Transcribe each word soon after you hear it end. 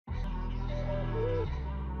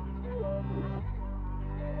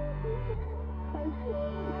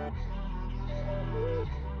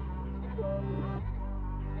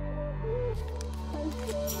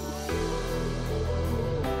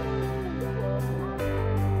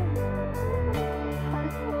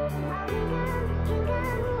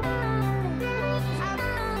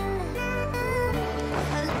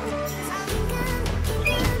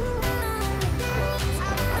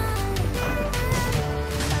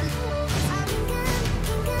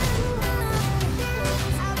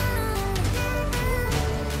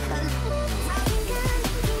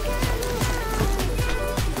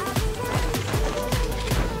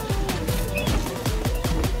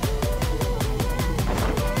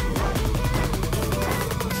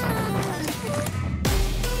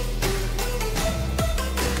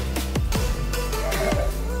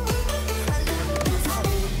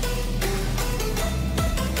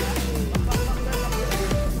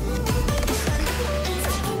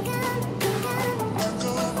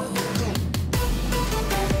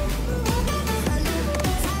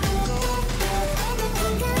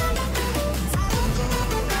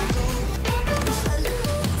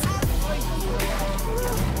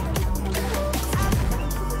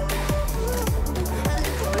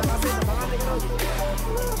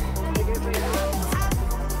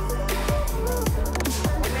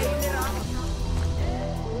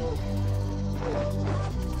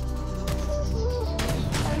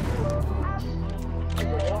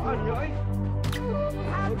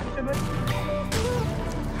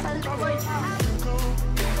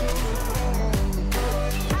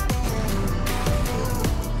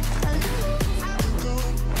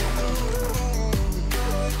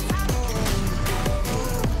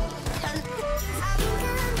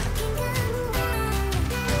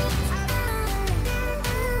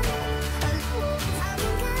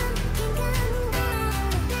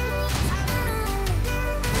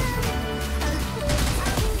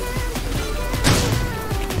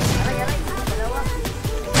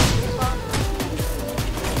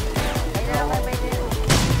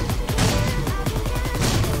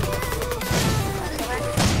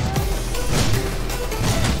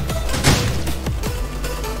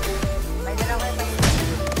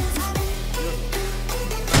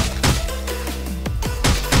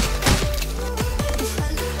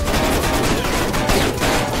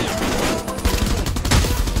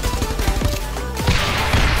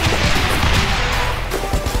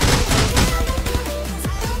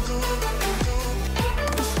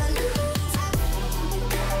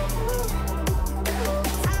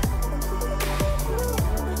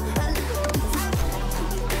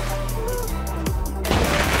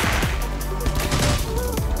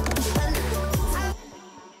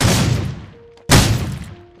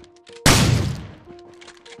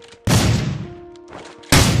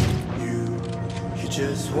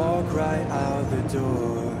Just walk right out the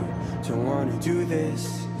door. Don't wanna do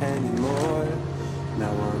this anymore.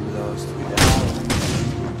 Now I'm lost without you.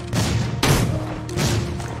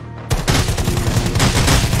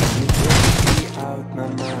 You take me out my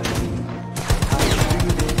mind. I do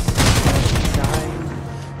this every time.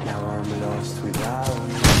 Now I'm lost without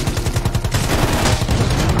you.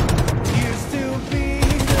 Used to be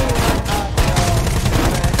the one I felt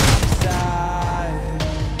inside.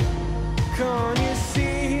 Can't you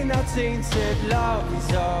see now tainted love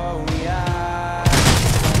is all we have?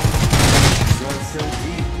 Run so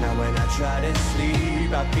deep, now when I try to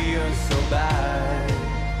sleep I feel so bad.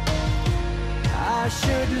 I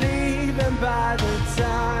should leave, and by the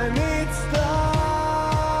time it's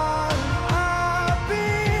done I'll be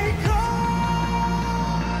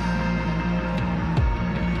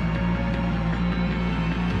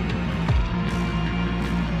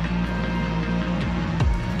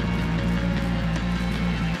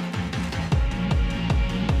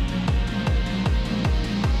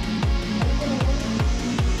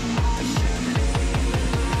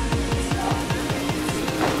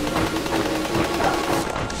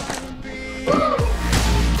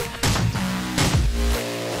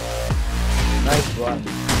nice one.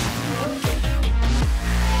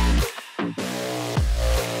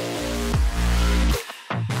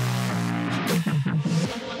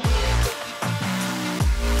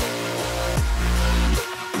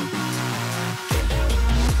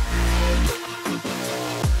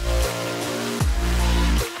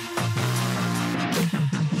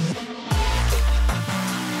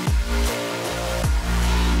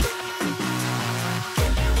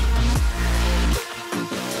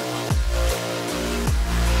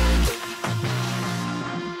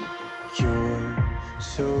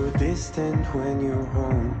 So distant when you're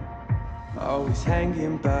home, always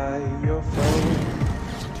hanging by your phone.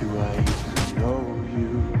 Do I even know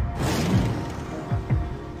you?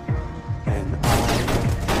 And I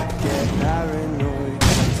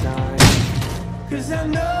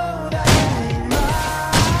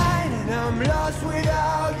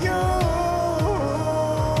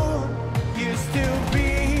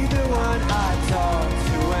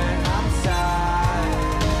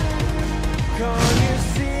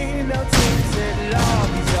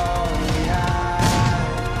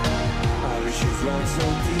so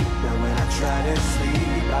deep, now when I try to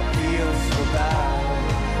sleep I feel so bad.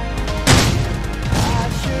 I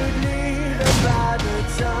should leave by the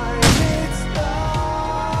time it's done.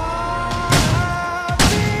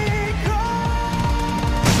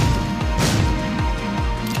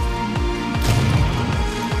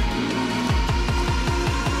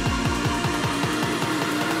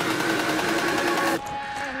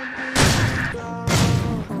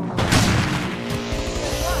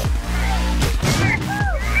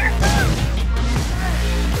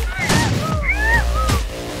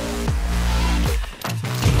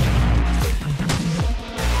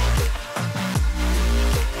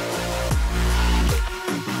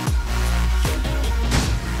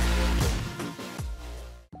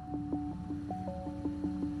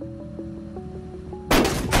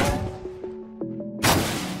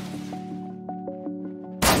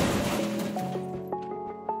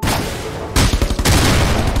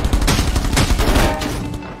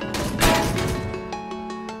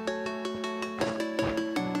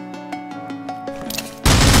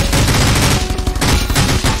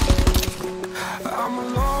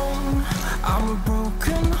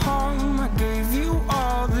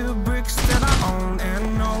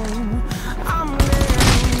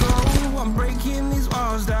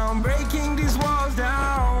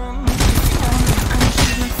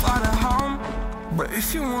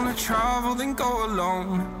 If you wanna travel, then go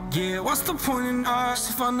alone. Yeah, what's the point in us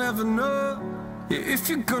if I never know? Yeah, if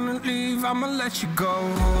you're gonna leave, I'ma let you go.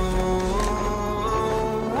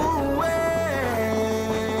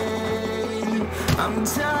 I'm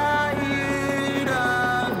tired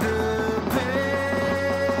of the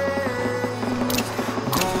pain.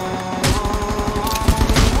 Go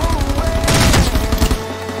away.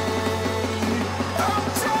 I'm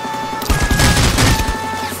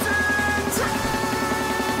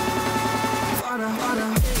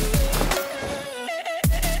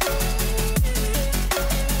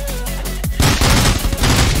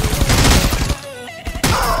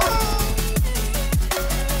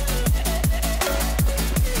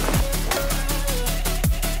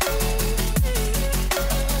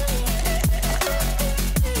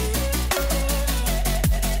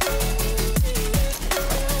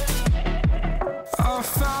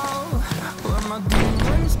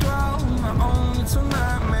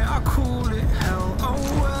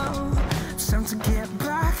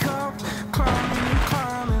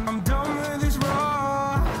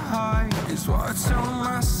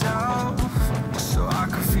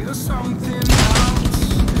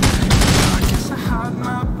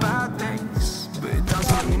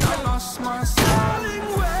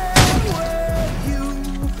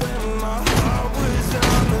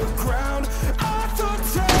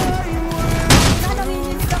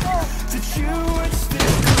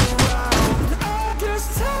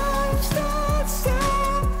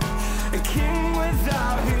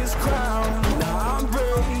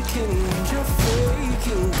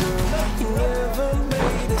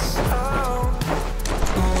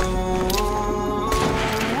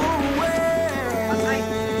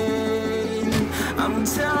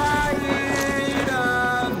tired of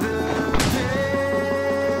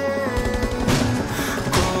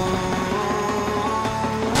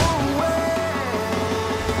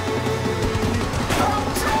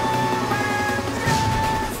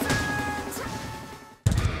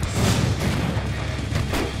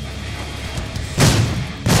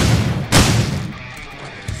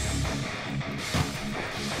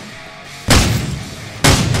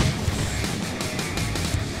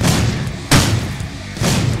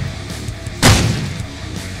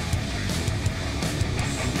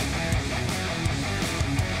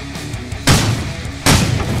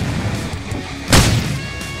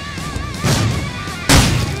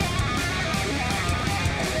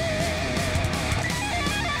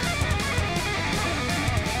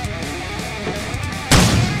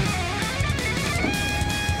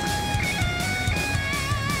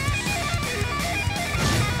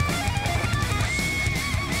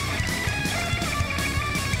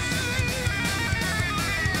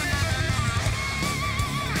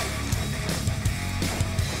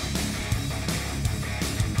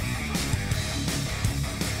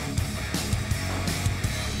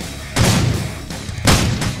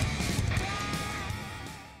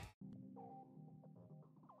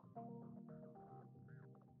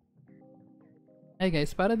Hey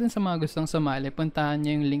guys, para din sa mga gustong sumali, puntahan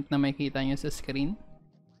nyo yung link na makikita nyo sa screen.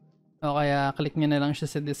 O kaya click nyo na lang siya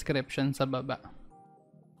sa description sa baba.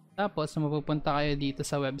 Tapos, mapupunta kayo dito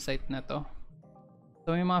sa website na to.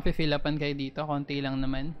 So may mga fill upan kayo dito, konti lang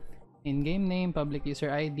naman. In-game name, public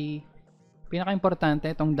user ID. Pinaka-importante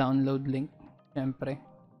itong download link, syempre.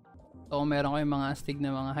 So kung meron kayong mga astig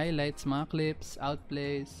na mga highlights, mga clips,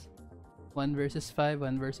 outplays, 1 versus 5,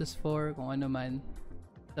 1 versus 4, kung ano man,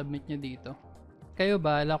 submit nyo dito. Kayo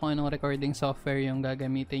bahala kung anong recording software yung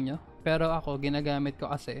gagamitin nyo. Pero ako, ginagamit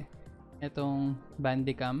ko kasi itong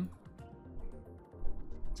Bandicam.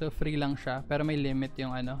 So free lang siya, pero may limit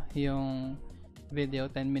yung yung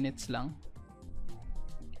video, 10 minutes lang.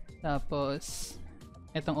 Tapos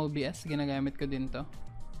itong OBS, ginagamit ko din to.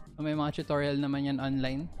 So, may mga tutorial naman yan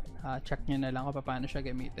online. Check nyo na lang kung paano siya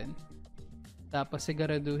gamitin. Tapos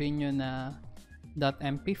siguraduhin nyo na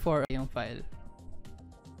 .mp4 yung file.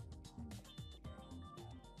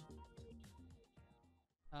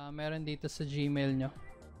 Meron dito sa Gmail nyo.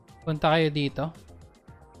 Punta kayo dito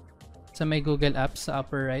sa may Google Apps sa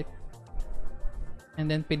upper right. And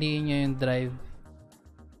then piliin nyo yung drive.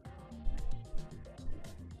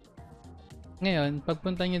 Ngayon,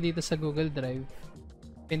 pagpunta nyo dito sa Google Drive,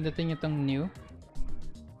 pindutin nyo tong new.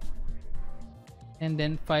 And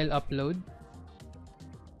then file upload.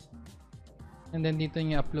 And then dito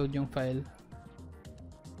nyo upload yung file.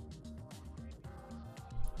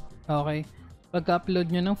 Okay.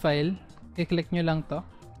 Pagka-upload nyo ng file, i-click nyo lang to.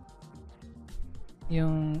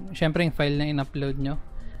 Syempre yung file na in-upload nyo.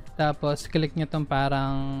 Tapos, click nyo tong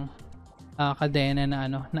parang kadena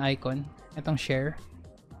na icon. Itong share.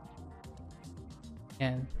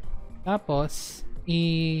 Yan. Tapos,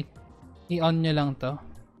 i-on nyo lang to.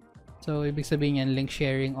 So, ibig sabihin yan, link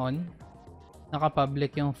sharing on.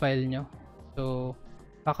 Naka-public yung file nyo. So,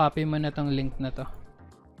 kakopy mo na tong link na to.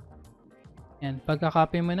 Yan.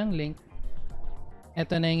 Pagka-copy mo ng link,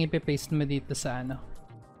 eto na yung ipipaste mo dito sa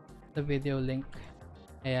sa video link.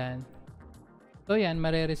 Ayan. So, yan.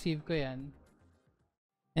 Mare-receive ko yan.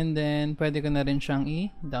 And then, pwede ko na rin siyang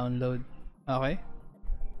i-download. Okay?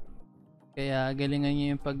 Kaya galingan nyo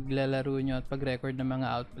yung paglalaro nyo at pag-record ng mga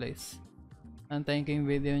outplays. Antayin ko yung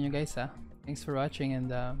video nyo guys ha. Thanks for watching and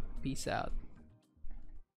peace out.